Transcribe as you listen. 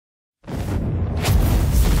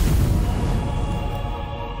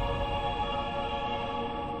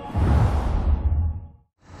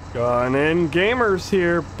GunninGamerz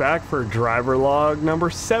here, back for driver log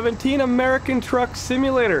number 17, American Truck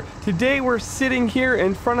Simulator. Today we're sitting here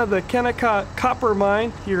in front of the Kennecott copper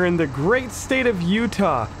mine here in the great state of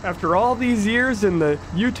Utah. After all these years, in the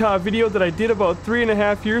Utah video that I did about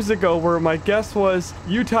 3.5 years ago, where my guess was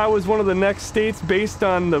Utah was one of the next states based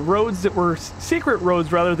on the roads that were, secret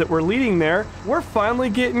roads rather, that were leading there, we're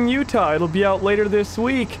finally getting Utah. It'll be out later this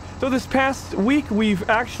week. So this past week we've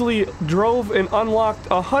actually drove and unlocked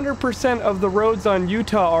 100% of the roads on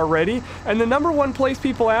Utah already, and the number one place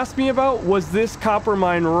people asked me about was this copper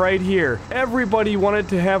mine right here. Everybody wanted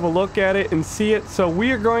to have a look at it and see it, so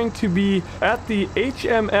we are going to be at the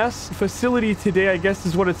HMS facility today, I guess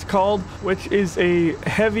is what it's called, which is a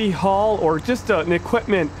heavy haul or just an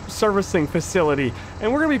equipment servicing facility,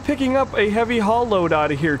 and we're going to be picking up a heavy haul load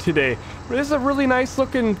out of here today. This is a really nice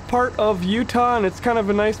looking part of Utah, and it's kind of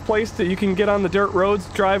a nice place that you can get on the dirt roads,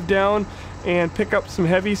 drive down and pick up some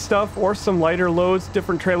heavy stuff or some lighter loads,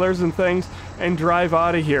 different trailers and things, and drive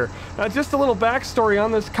out of here. Now, just a little backstory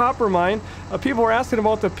on this copper mine. People were asking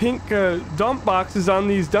about the pink dump boxes on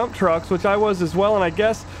these dump trucks, which I was as well, and I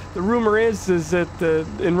guess the rumor is that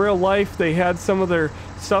in real life they had some of their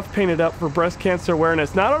stuff painted up for breast cancer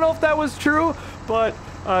awareness. Now, I don't know if that was true, but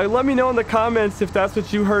let me know in the comments if that's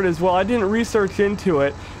what you heard as well. I didn't research into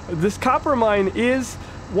it. This copper mine is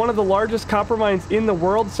one of the largest copper mines in the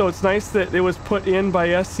world, so it's nice that it was put in by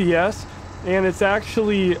SCS, and it's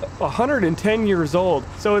actually 110 years old.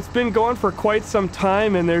 So it's been going for quite some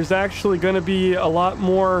time, and there's actually going to be a lot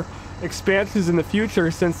more expansions in the future,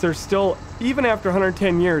 since there's still, even after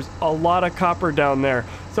 110 years, a lot of copper down there.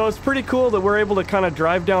 So it's pretty cool that we're able to kind of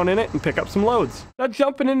drive down in it and pick up some loads. Now,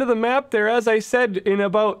 jumping into the map there, as I said, in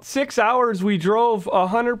about 6 hours we drove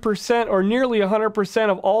 100% or nearly 100%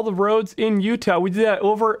 of all the roads in Utah. We did that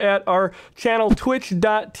over at our channel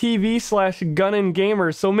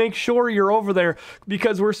twitch.tv/GunninGamerz, so make sure you're over there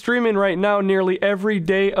because we're streaming right now nearly every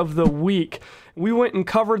day of the week. We went and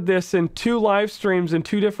covered this in 2 live streams in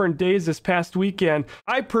 2 different days this past weekend.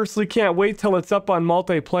 I personally can't wait till it's up on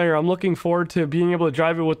multiplayer. I'm looking forward to being able to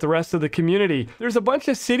drive it with the rest of the community. There's a bunch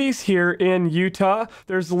of cities here in Utah.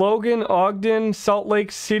 There's Logan, Ogden, Salt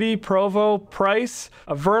Lake City, Provo, Price,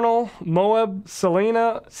 Vernal, Moab,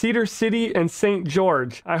 Salina, Cedar City, and St.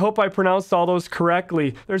 George. I hope I pronounced all those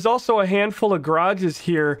correctly. There's also a handful of garages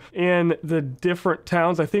here in the different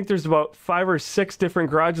towns. I think there's about 5 or 6 different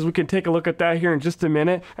garages. We can take a look at that here in just a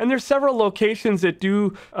minute. And there's several locations that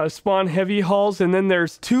do spawn heavy hauls, and then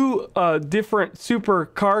there's 2 different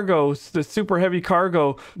super cargos, the super heavy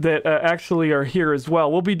cargo, that actually are here as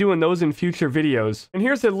well. We'll be doing those in future videos. And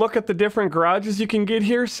here's a look at the different garages you can get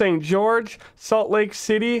here. St. George, Salt Lake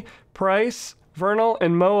City, Price, Vernal,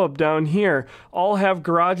 and Moab down here all have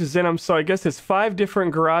garages in them, so I guess it's 5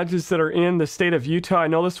 different garages that are in the state of Utah. I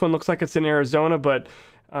know this one looks like it's in Arizona, but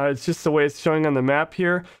it's just the way it's showing on the map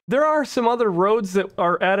here. There are some other roads that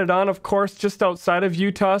are added on, of course, just outside of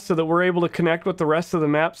Utah, so that we're able to connect with the rest of the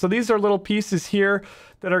map. So these are little pieces here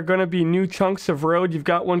that are going to be new chunks of road. You've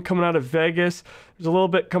got one coming out of Vegas. There's a little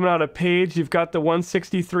bit coming out of Page. You've got the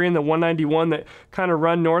 163 and the 191 that kind of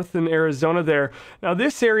run north in Arizona there. Now,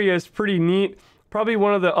 this area is pretty neat. Probably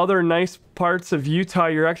one of the other nice parts of Utah.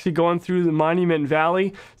 You're actually going through the Monument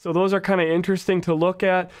Valley, so those are kind of interesting to look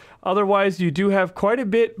at. Otherwise, you do have quite a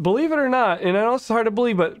bit, believe it or not, and I know it's hard to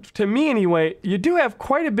believe, but to me anyway, you do have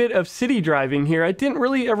quite a bit of city driving here. I didn't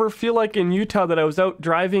really ever feel like in Utah that I was out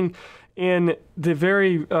driving in the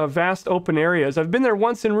very vast open areas. I've been there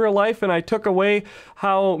once in real life, and I took away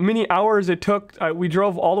how many hours it took. We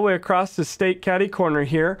drove all the way across the state catty corner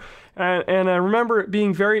here, and I remember it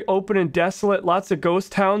being very open and desolate, lots of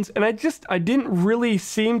ghost towns, and I didn't really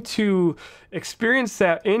seem to experience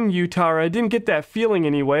that in Utah, or I didn't get that feeling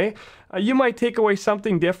anyway. You might take away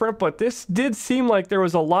something different, but this did seem like there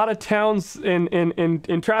was a lot of towns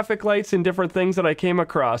and traffic lights and different things that I came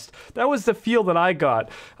across. That was the feel that I got.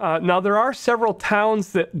 Now, there are several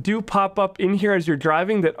towns that do pop up in here as you're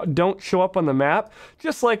driving that don't show up on the map,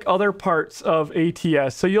 just like other parts of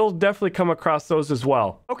ATS, so you'll definitely come across those as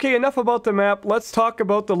well. Okay, enough about the map. Let's talk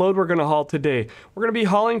about the load we're going to haul today. We're going to be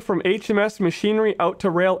hauling from HMS Machinery out to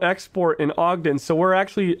Rail Export in Ogden, so we're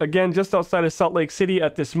actually, again, just outside of Salt Lake City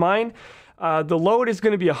at this mine. The load is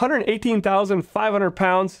going to be 118,500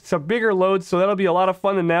 pounds. It's a bigger load, so that'll be a lot of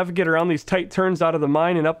fun to navigate around these tight turns out of the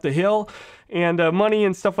mine and up the hill. And money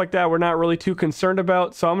and stuff like that we're not really too concerned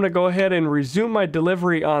about, so I'm going to go ahead and resume my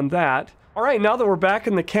delivery on that. All right, now that we're back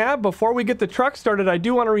in the cab, before we get the truck started, I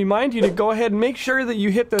do want to remind you to go ahead and make sure that you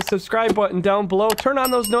hit the subscribe button down below. Turn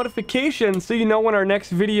on those notifications so you know when our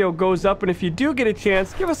next video goes up. And if you do get a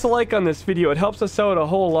chance, give us a like on this video. It helps us out a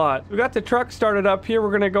whole lot. We got the truck started up here.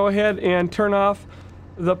 We're going to go ahead and turn off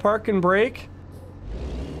the park and brake.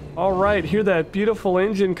 All right, hear that beautiful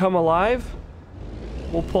engine come alive.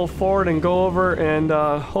 We'll pull forward and go over, and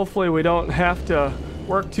hopefully we don't have to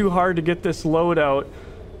work too hard to get this load out.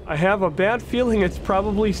 I have a bad feeling it's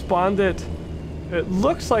probably spawned it. It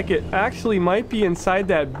looks like it actually might be inside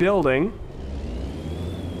that building.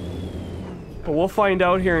 But we'll find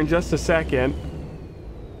out here in just a second.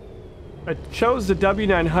 I chose the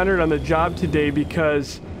W900 on the job today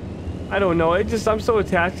because, I don't know, I'm so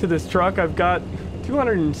attached to this truck. I've got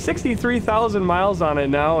 263,000 miles on it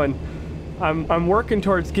now, and I'm working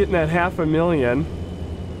towards getting that 500,000.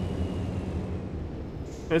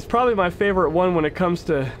 It's probably my favorite one when it comes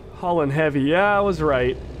to hauling heavy. Yeah, I was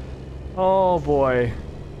right. Oh boy.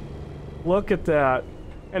 Look at that.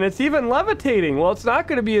 And it's even levitating. Well, it's not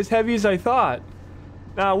going to be as heavy as I thought.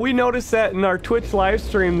 Now, we noticed that in our Twitch live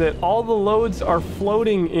stream that all the loads are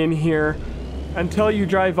floating in here until you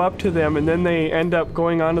drive up to them, and then they end up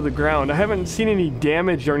going onto the ground. I haven't seen any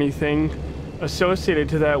damage or anything associated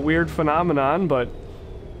to that weird phenomenon, but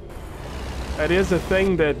that is a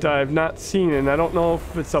thing that I've not seen, and I don't know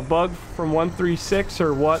if it's a bug from 1.36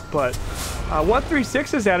 or what, but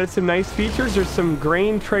 1.36 has added some nice features. There's some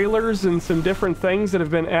grain trailers and some different things that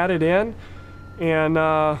have been added in, and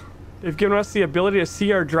they've given us the ability to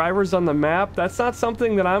see our drivers on the map. That's not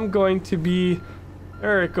something that I'm going to be...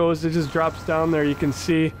 There it goes. It just drops down there. You can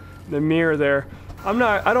see the mirror there. I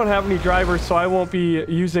don't have any drivers, so I won't be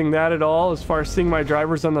using that at all as far as seeing my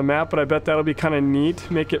drivers on the map, but I bet that'll be kind of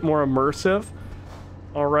neat, make it more immersive.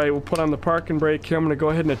 All right, we'll put on the parking brake here. I'm going to go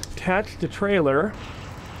ahead and attach the trailer.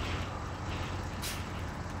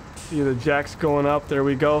 See the jacks going up. There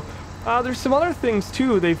we go. There's some other things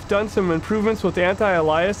too. They've done some improvements with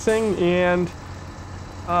anti-aliasing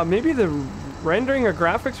and maybe the rendering or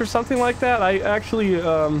graphics or something like that. I actually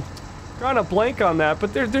drawn a blank on that,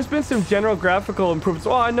 but there's been some general graphical improvements.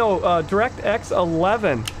 Oh, I know, DirectX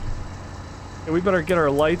 11. And we better get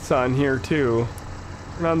our lights on here too.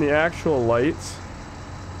 Turn on the actual lights.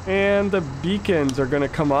 And the beacons are going to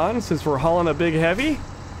come on since we're hauling a big heavy.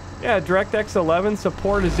 Yeah, DirectX 11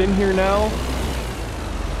 support is in here now.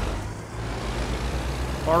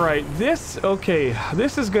 All right, this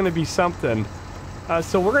is going to be something.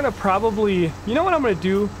 So we're going to probably, you know what I'm going to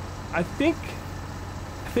do? I think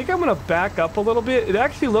I'm going to back up a little bit. It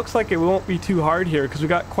actually looks like it won't be too hard here because we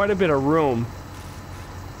got quite a bit of room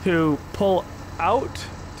to pull out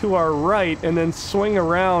to our right and then swing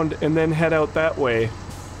around and then head out that way.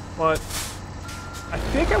 But I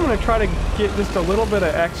think I'm going to try to get just a little bit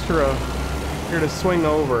of extra here to swing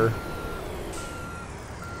over.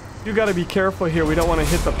 You got to be careful here. We don't want to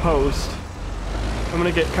hit the post. I'm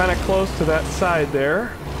going to get kind of close to that side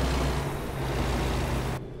there.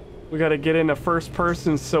 We got to get into first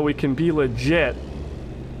person so we can be legit.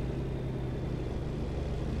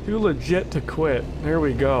 Too legit to quit. There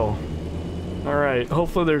we go. All right.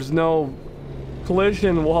 Hopefully there's no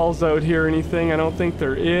collision walls out here or anything. I don't think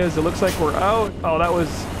there is. It looks like we're out. Oh, that was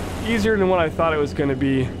easier than what I thought it was going to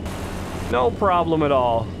be. No problem at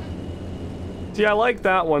all. See, I like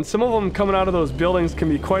that one. Some of them coming out of those buildings can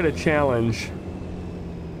be quite a challenge.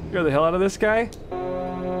 Scare the hell out of this guy.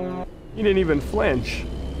 He didn't even flinch.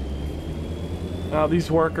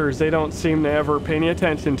 These workers, they don't seem to ever pay any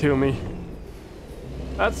attention to me.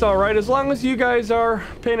 That's alright. As long as you guys are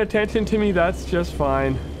paying attention to me, that's just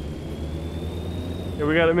fine. Yeah,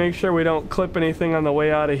 we gotta make sure we don't clip anything on the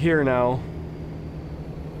way out of here now.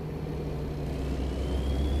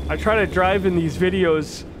 I try to drive in these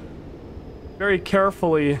videos very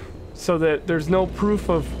carefully so that there's no proof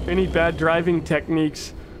of any bad driving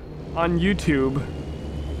techniques on YouTube.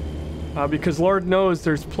 Because Lord knows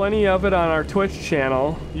there's plenty of it on our Twitch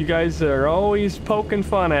channel. You guys are always poking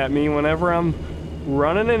fun at me whenever I'm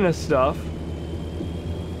running into stuff.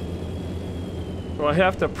 So I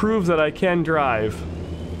have to prove that I can drive.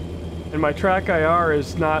 And my track IR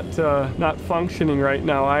is not functioning right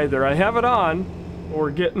now either. I have it on, but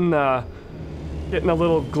we're getting a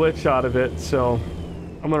little glitch out of it, so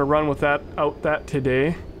I'm gonna run with that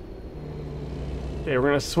today. Okay, we're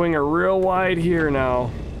gonna swing it real wide here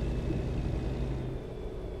now.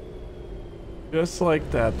 Just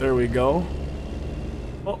like that. There we go.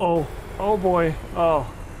 Uh-oh. Oh boy. Oh.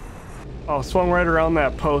 Oh, swung right around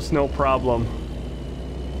that post, no problem.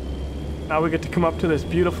 Now we get to come up to this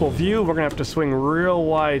beautiful view. We're gonna have to swing real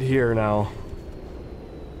wide here now.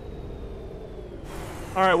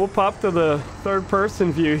 All right, we'll pop to the third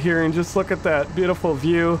person view here and just look at that beautiful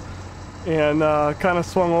view, and kind of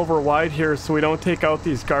swung over wide here so we don't take out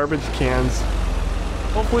these garbage cans.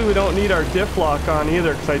 Hopefully we don't need our diff lock on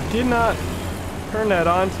either, because I did not turn that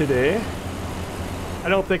on today. I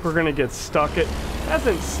don't think we're gonna get stuck. It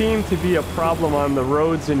hasn't seemed to be a problem on the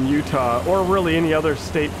roads in Utah, or really any other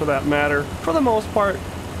state for that matter. For the most part,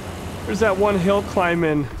 there's that one hill climb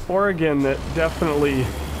in Oregon that definitely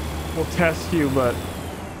will test you, but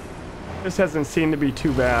this hasn't seemed to be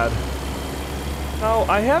too bad. Now,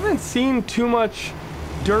 I haven't seen too much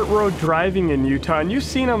dirt road driving in Utah, and you've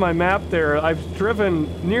seen on my map there, I've driven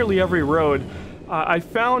nearly every road. I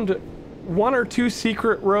found one or two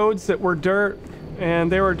secret roads that were dirt,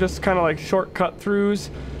 and they were just kind of like shortcut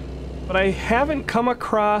throughs, but I haven't come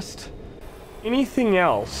across anything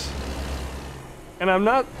else. And I'm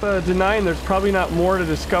not denying there's probably not more to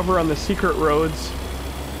discover on the secret roads.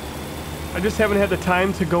 I just haven't had the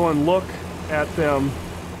time to go and look at them.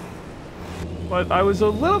 But I was a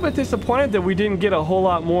little bit disappointed that we didn't get a whole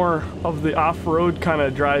lot more of the off-road kind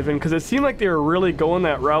of driving, because it seemed like they were really going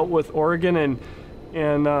that route with Oregon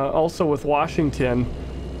and also with Washington.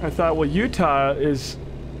 I thought, well, Utah is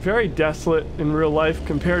very desolate in real life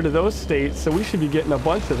compared to those states, so we should be getting a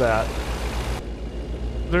bunch of that.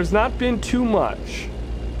 There's not been too much.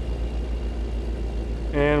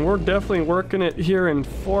 And we're definitely working it here in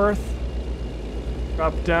fourth.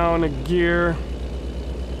 Drop down a gear.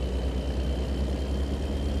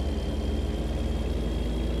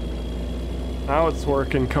 Now it's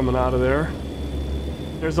working coming out of there.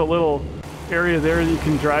 There's a little area there that you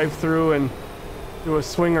can drive through and do a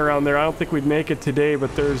swing around there. I don't think we'd make it today,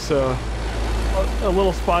 but there's a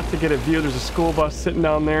little spot to get a view. There's a school bus sitting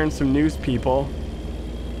down there and some news people.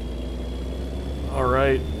 All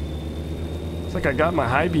right. Looks like I got my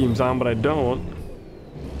high beams on, but I don't.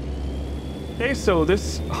 Okay, so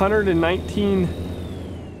this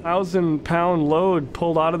 119,000 pound load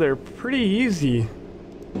pulled out of there pretty easy.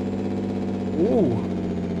 Ooh.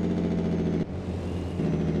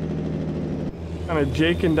 Kind of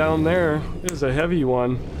jaking down there. There's a heavy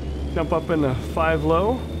one. Jump up into 5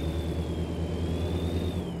 low.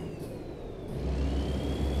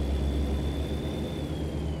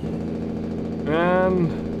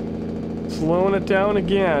 And slowing it down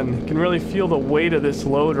again. You can really feel the weight of this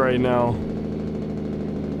load right now.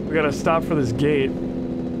 We gotta stop for this gate.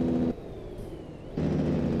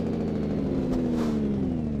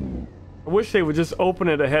 I wish they would just open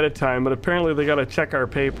it ahead of time, but apparently they gotta check our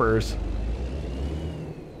papers.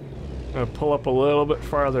 I'm gonna pull up a little bit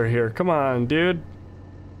farther here. Come on, dude.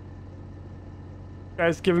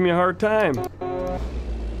 Guy's giving me a hard time. We're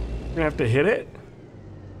gonna have to hit it?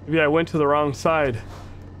 Maybe I went to the wrong side.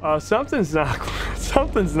 Something's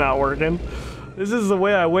not working. This is the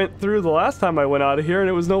way I went through the last time I went out of here, and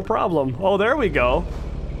it was no problem. Oh, there we go.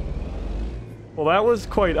 Well, that was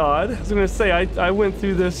quite odd. I was gonna say, I went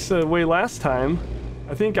through this way last time.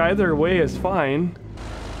 I think either way is fine.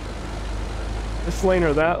 This lane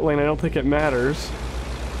or that lane, I don't think it matters.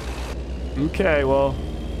 Okay, well,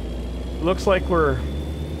 looks like we're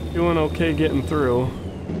doing okay getting through.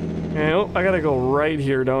 And oh, I gotta go right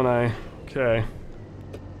here, don't I? Okay.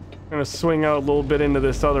 I'm gonna swing out a little bit into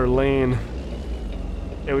this other lane.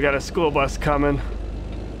 Okay, we got a school bus coming.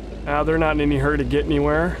 They're not in any hurry to get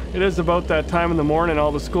anywhere. It is about that time in the morning,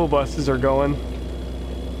 all the school buses are going.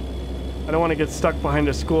 I don't want to get stuck behind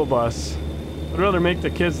a school bus. I'd rather make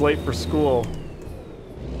the kids late for school.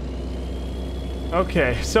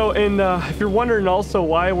 Okay, so if you're wondering also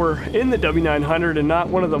why we're in the W900 and not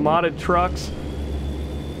one of the modded trucks,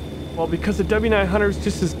 well, because the W900 is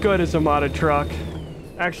just as good as a modded truck.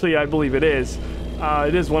 Actually, I believe it is.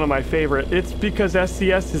 It is one of my favorite. It's because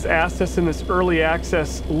SCS has asked us in this early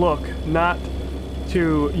access look not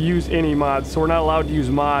to use any mods, so we're not allowed to use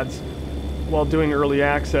mods while doing early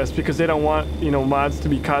access because they don't want, you know, mods to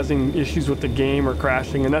be causing issues with the game or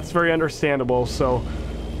crashing, and that's very understandable. So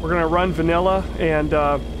we're gonna run vanilla, and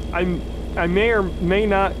I may or may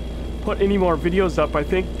not put any more videos up. I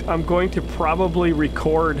think I'm going to probably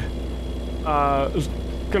record.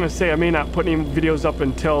 Gonna say I may not put any videos up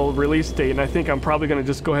until release date, and I think I'm probably gonna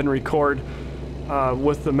just go ahead and record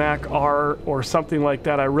with the Mac R or something like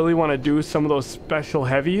that. I really want to do some of those special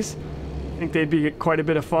heavies. I think they'd be quite a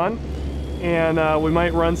bit of fun, and we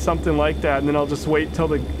might run something like that, and then I'll just wait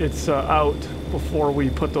till it's out before we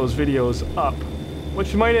put those videos up,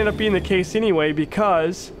 which might end up being the case anyway,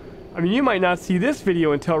 because I mean, you might not see this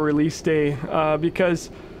video until release day, because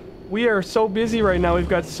we are so busy right now. We've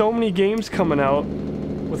got so many games coming out.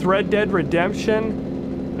 With Red Dead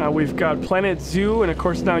Redemption, we've got Planet Zoo, and of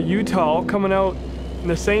course now Utah all coming out in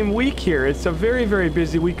the same week here. It's a very, very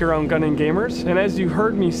busy week around GunninGamerz, and as you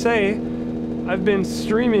heard me say, I've been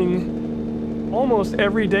streaming almost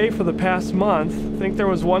every day for the past month. I think there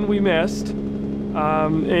was one we missed,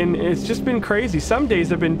 and it's just been crazy. Some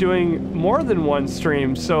days I've been doing more than one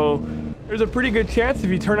stream, so there's a pretty good chance if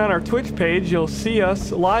you turn on our Twitch page, you'll see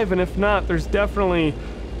us live, and if not, there's definitely,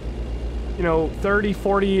 you know, 30,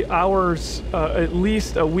 40 hours, at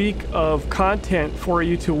least a week of content for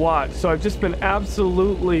you to watch. So I've just been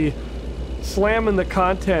absolutely slamming the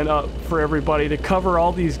content up for everybody to cover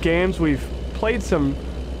all these games. We've played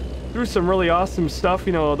through some really awesome stuff,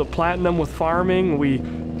 you know, the platinum with farming. We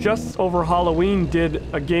just over Halloween did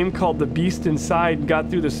a game called The Beast Inside and got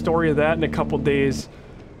through the story of that in a couple days.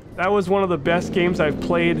 That was one of the best games I've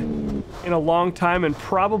played in a long time, and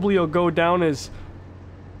probably will go down as,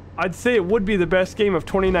 I'd say it would be the best game of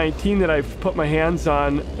 2019 that I've put my hands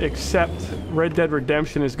on, except Red Dead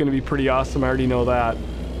Redemption is going to be pretty awesome. I already know that.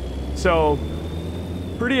 So,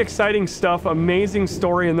 pretty exciting stuff, amazing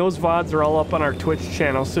story, and those VODs are all up on our Twitch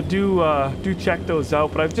channel, so do check those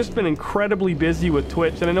out. But I've just been incredibly busy with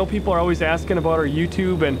Twitch, and I know people are always asking about our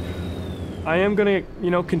YouTube, and I am going to,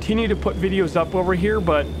 you know, continue to put videos up over here,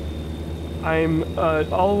 but I'm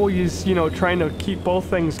always, you know, trying to keep both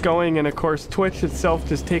things going, and of course Twitch itself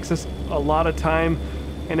just takes us a lot of time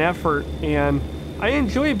and effort, and I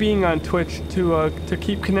enjoy being on Twitch to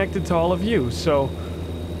keep connected to all of you. So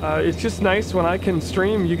it's just nice when I can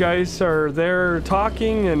stream. You guys are there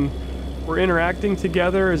talking and we're interacting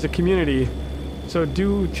together as a community, so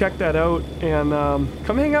do check that out and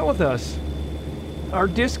come hang out with us. Our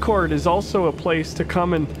Discord is also a place to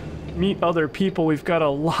come and meet other people. We've got a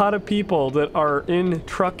lot of people that are in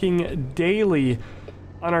trucking daily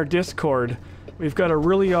on our Discord. We've got a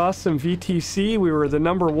really awesome VTC. We were the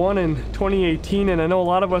 #1 in 2018, and I know a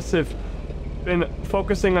lot of us have been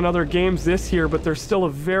focusing on other games this year, but there's still a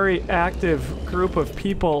very active group of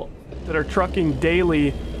people that are trucking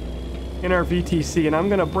daily in our VTC, and I'm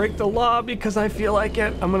gonna break the law because I feel like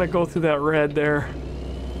it. I'm gonna go through that red there.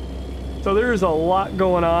 So there's a lot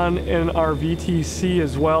going on in our VTC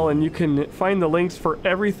as well, and you can find the links for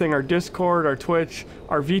everything, our Discord, our Twitch,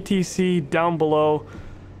 our VTC down below.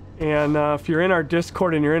 And if you're in our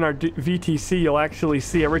Discord and you're in our VTC, you'll actually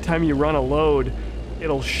see every time you run a load,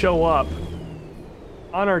 it'll show up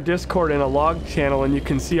on our Discord in a log channel, and you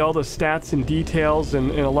can see all the stats and details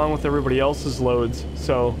and along with everybody else's loads.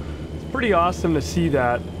 So it's pretty awesome to see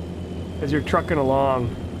that as you're trucking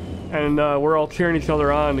along. And we're all cheering each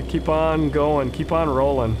other on to keep on going, keep on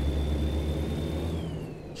rolling.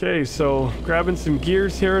 Okay, so grabbing some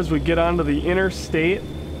gears here as we get onto the interstate.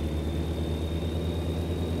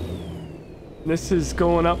 This is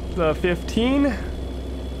going up the 15.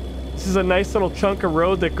 This is a nice little chunk of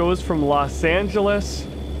road that goes from Los Angeles.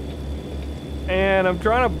 And I'm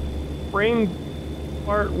trying to brain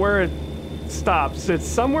part where it stops. It's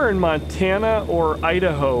somewhere in Montana or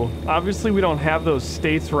Idaho. Obviously we don't have those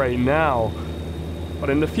states right now, but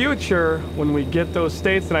in the future when we get those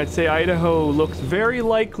states, and I'd say Idaho looks very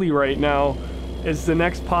likely right now is the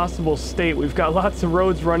next possible state. We've got lots of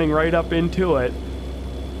roads running right up into it.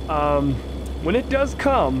 When it does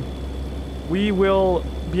come, we will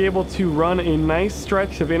be able to run a nice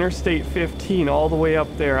stretch of Interstate 15 all the way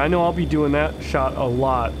up there. I know I'll be doing that shot a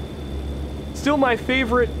lot. Still, my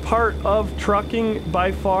favorite part of trucking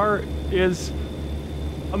by far is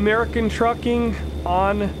American trucking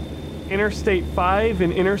on Interstate 5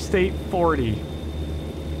 and Interstate 40.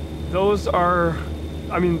 Those are,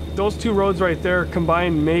 I mean, those two roads right there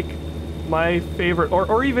combined make my favorite,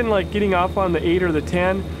 or even like getting off on the 8 or the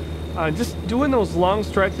 10. Just doing those long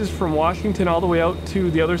stretches from Washington all the way out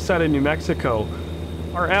to the other side of New Mexico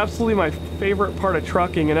are absolutely my favorite part of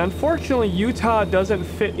trucking. And unfortunately, Utah doesn't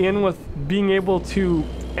fit in with being able to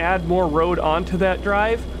add more road onto that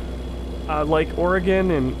drive, like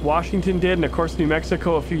Oregon and Washington did, and of course New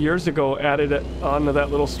Mexico a few years ago added it onto that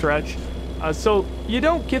little stretch. So you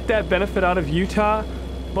don't get that benefit out of Utah,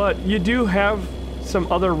 but you do have some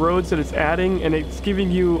other roads that it's adding, and it's giving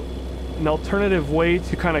you an alternative way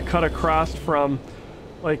to kind of cut across from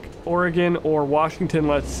like Oregon or Washington,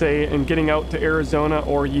 let's say, and getting out to Arizona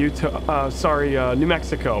or New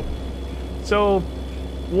Mexico. So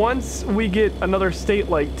once we get another state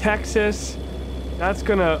like Texas, that's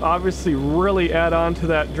gonna obviously really add on to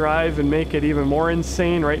that drive and make it even more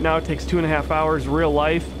insane. Right now it takes 2.5 hours real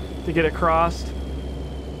life to get across.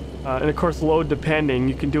 And of course load depending,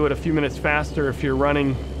 you can do it a few minutes faster if you're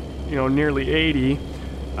running, you know, nearly 80.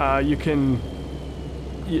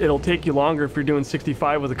 It'll take you longer if you're doing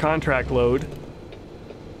 65 with a contract load.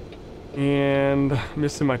 And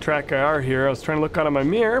missing my track IR here. I was trying to look out of my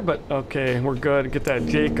mirror, but okay, we're good. Get that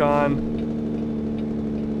Jake on.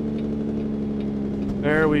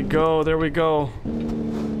 There we go, there we go.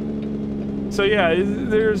 So yeah,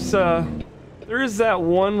 there is that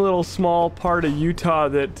one little small part of Utah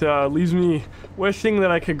that leaves me wishing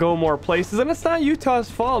that I could go more places. And it's not Utah's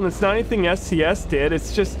fault, and it's not anything SCS did.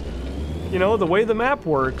 It's just, you know, the way the map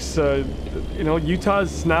works. You know,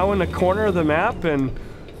 Utah's now in the corner of the map, and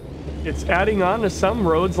it's adding on to some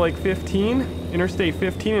roads like 15, Interstate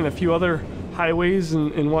 15, and a few other highways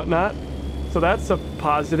and whatnot. So that's a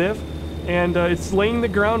positive. And it's laying the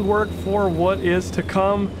groundwork for what is to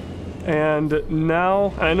come. And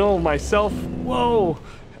now, I know myself, whoa,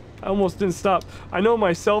 I almost didn't stop. I know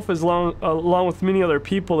myself, along with many other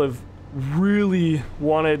people, have really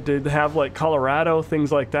wanted to have like Colorado,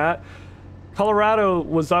 things like that. Colorado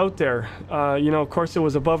was out there, you know, of course it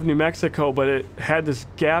was above New Mexico, but it had this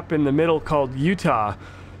gap in the middle called Utah.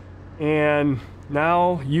 And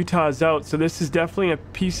now Utah's out, so this is definitely a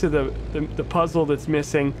piece of the puzzle that's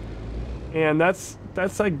missing. And that's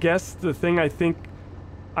I guess the thing I think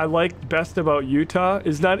I like best about Utah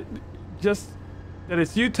is not just that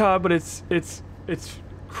it's Utah, but it's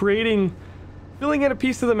filling in a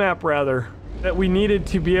piece of the map rather that we needed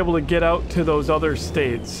to be able to get out to those other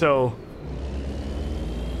states. So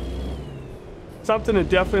something to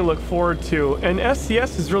definitely look forward to. And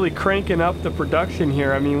SCS is really cranking up the production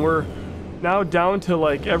here. I mean, we're now down to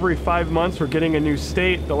like every 5 months we're getting a new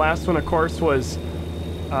state. The last one, of course, was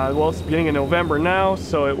well, it's the beginning of November now,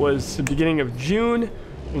 so it was the beginning of June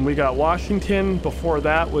when we got Washington. Before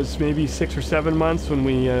that was maybe 6 or 7 months when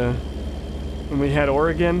we had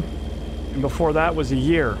Oregon, and before that was a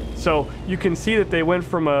year. So you can see that they went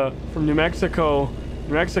from New Mexico.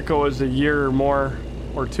 New Mexico was a year or more,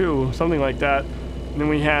 or two, something like that. And then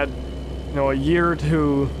we had, you know, a year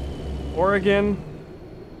to Oregon,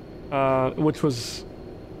 which was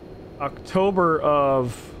October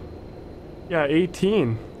of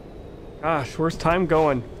 18. Gosh, where's time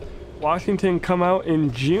going? Washington come out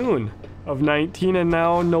in June of 19, and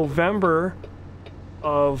now November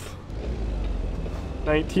of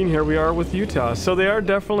 19, here we are with Utah. So they are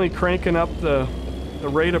definitely cranking up the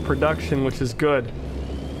rate of production, which is good.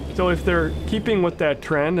 So if they're keeping with that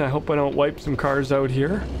trend, I hope I don't wipe some cars out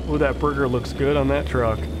here. Oh, that burger looks good on that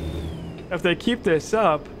truck. If they keep this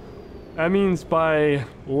up, that means by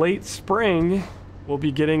late spring, we'll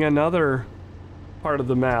be getting another part of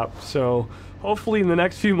the map. So hopefully in the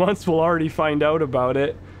next few months, we'll already find out about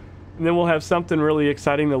it. And then we'll have something really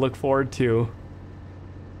exciting to look forward to.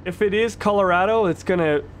 If it is Colorado, it's going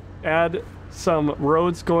to add some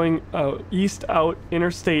roads going east out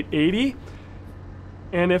Interstate 80.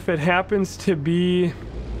 And if it happens to be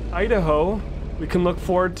Idaho, we can look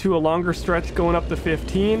forward to a longer stretch going up to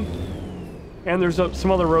 15. And there's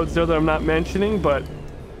some other roads there that I'm not mentioning, but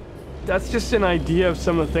that's just an idea of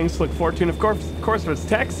some of the things to look forward to. And of course, if it's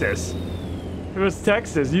Texas,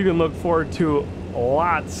 you can look forward to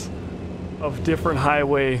lots of different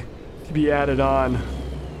highway to be added on.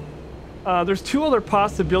 There's two other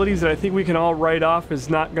possibilities that I think we can all write off as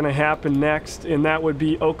not going to happen next, and that would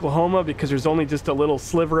be Oklahoma, because there's only just a little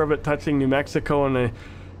sliver of it touching New Mexico, and I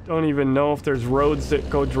don't even know if there's roads that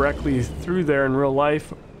go directly through there in real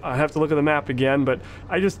life. I have to look at the map again, but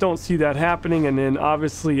I just don't see that happening. And then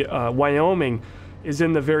obviously Wyoming is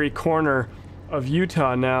in the very corner of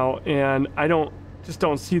Utah now, and I just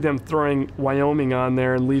don't see them throwing Wyoming on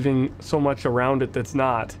there and leaving so much around it that's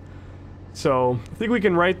not. So I think we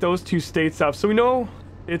can write those two states off. So we know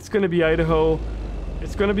it's going to be Idaho,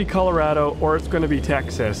 it's going to be Colorado, or it's going to be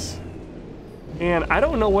Texas. And I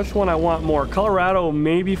don't know which one I want more. Colorado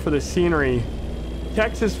maybe for the scenery.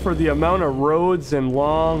 Texas for the amount of roads and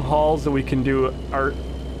long hauls that we can do are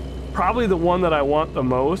probably the one that I want the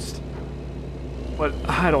most. But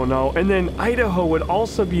I don't know. And then Idaho would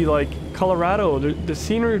also be like Colorado. The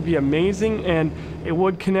scenery would be amazing, and it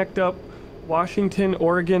would connect up Washington,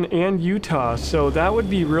 Oregon, and Utah. So that would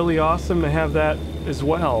be really awesome to have that as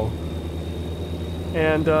well.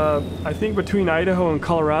 And I think between Idaho and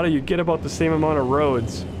Colorado, you'd get about the same amount of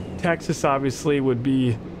roads. Texas obviously would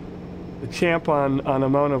be the champ on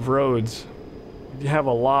amount of roads. You have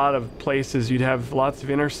a lot of places. You'd have lots of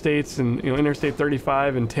interstates, and Interstate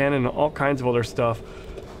 35 and 10 and all kinds of other stuff.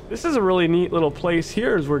 This is a really neat little place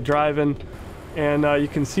here as we're driving, and you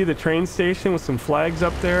can see the train station with some flags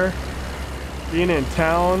up there. Being in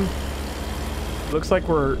town, looks like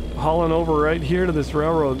we're hauling over right here to this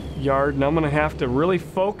railroad yard, and I'm gonna have to really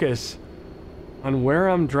focus on where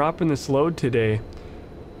I'm dropping this load today.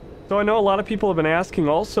 So I know a lot of people have been asking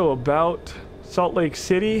also about Salt Lake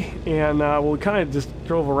City, and we kind of just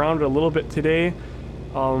drove around it a little bit today.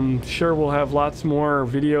 Sure, we'll have lots more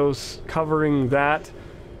videos covering that,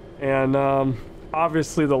 and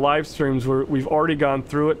obviously the live streams, we've already gone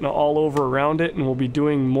through it and all over around it, and we'll be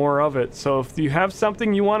doing more of it. So if you have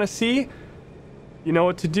something you want to see, you know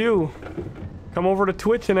what to do. Come over to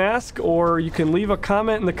Twitch and ask, or you can leave a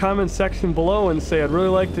comment in the comment section below and say, I'd really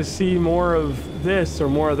like to see more of this or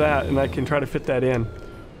more of that, and I can try to fit that in.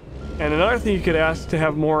 And another thing you could ask to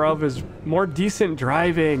have more of is more decent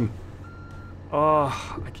driving.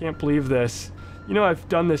 Oh, I can't believe this. You know, I've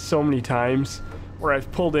done this so many times where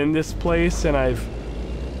I've pulled in this place and I've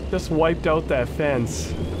just wiped out that fence.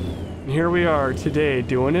 And here we are today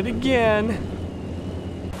doing it again.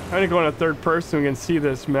 I'm gonna go in a third person so we can see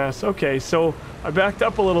this mess. Okay, so I backed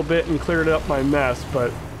up a little bit and cleared up my mess,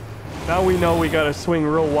 but now we know we gotta swing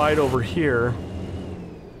real wide over here.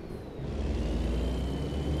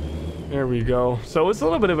 There we go. So it's a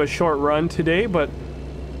little bit of a short run today, but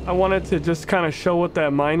I wanted to just kind of show what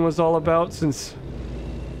that mine was all about, since,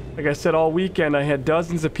 like I said, all weekend I had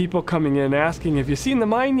dozens of people coming in asking, have you seen the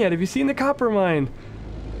mine yet? Have you seen the copper mine?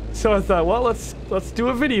 So I thought, well, let's do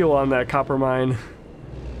a video on that copper mine.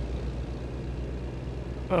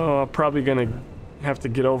 Oh, I'm probably gonna have to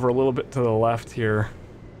get over a little bit to the left here.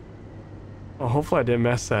 Oh, hopefully I didn't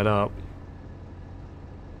mess that up.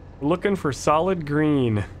 We're looking for solid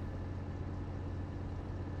green.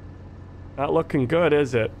 Not looking good,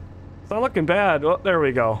 is it? It's not looking bad. Oh, there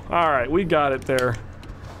we go. Alright, we got it there.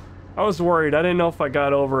 I was worried. I didn't know if I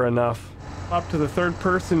got over enough. Up to the third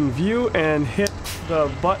person view and hit the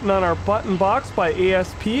button on our button box by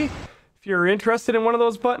ASP. If you're interested in one of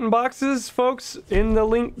those button boxes, folks, in the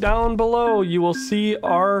link down below, you will see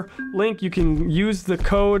our link. You can use the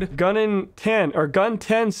code GUNNIN10 or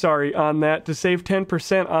GUN10, sorry, on that to save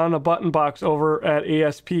 10% on a button box over at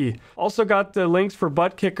ASP. Also got the links for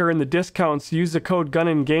butt kicker and the discounts. Use the code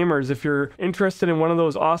GUNNINGAMERZ if you're interested in one of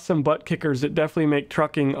those awesome butt kickers that definitely make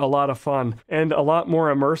trucking a lot of fun and a lot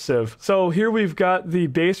more immersive. So here we've got the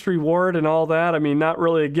base reward and all that. I mean, not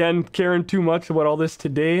really, again, caring too much about all this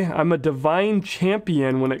today. I'm a divine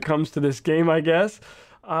champion when it comes to this game, I guess.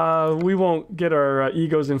 We won't get our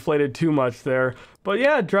egos inflated too much there. But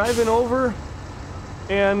yeah, driving over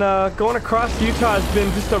and going across Utah has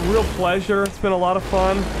been just a real pleasure. It's been a lot of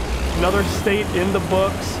fun. Another state in the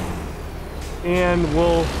books. And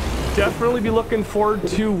we'll definitely be looking forward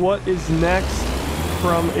to what is next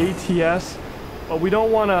from ATS. But we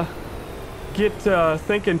don't want to get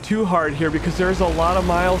thinking too hard here, because there's a lot of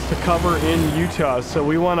miles to cover in Utah. So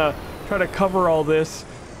we want to try to cover all this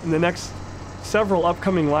in the next several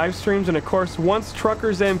upcoming live streams. And of course, once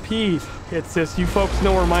Truckers MP hits this, you folks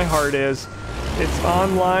know where my heart is. It's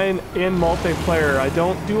online and multiplayer. I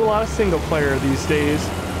don't do a lot of single player these days.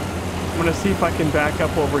 I'm gonna see if I can back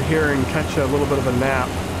up over here and catch a little bit of a nap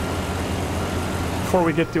before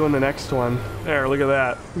we get doing the next one. There, look at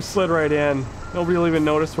that. We slid right in. Nobody will even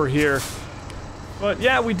notice we're here. But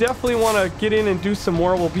yeah, we definitely want to get in and do some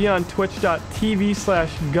more. We'll be on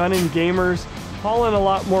twitch.tv/GunninGamerz, hauling a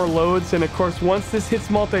lot more loads. And of course, once this hits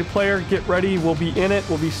multiplayer, get ready. We'll be in it,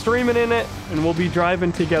 we'll be streaming in it, and we'll be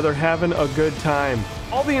driving together, having a good time.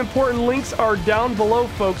 All the important links are down below,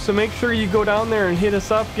 folks, so make sure you go down there and hit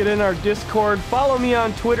us up, get in our Discord, follow me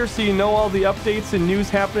on Twitter so you know all the updates and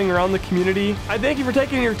news happening around the community. I thank you for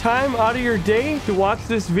taking your time out of your day to watch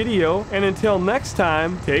this video, and until next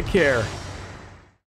time, take care.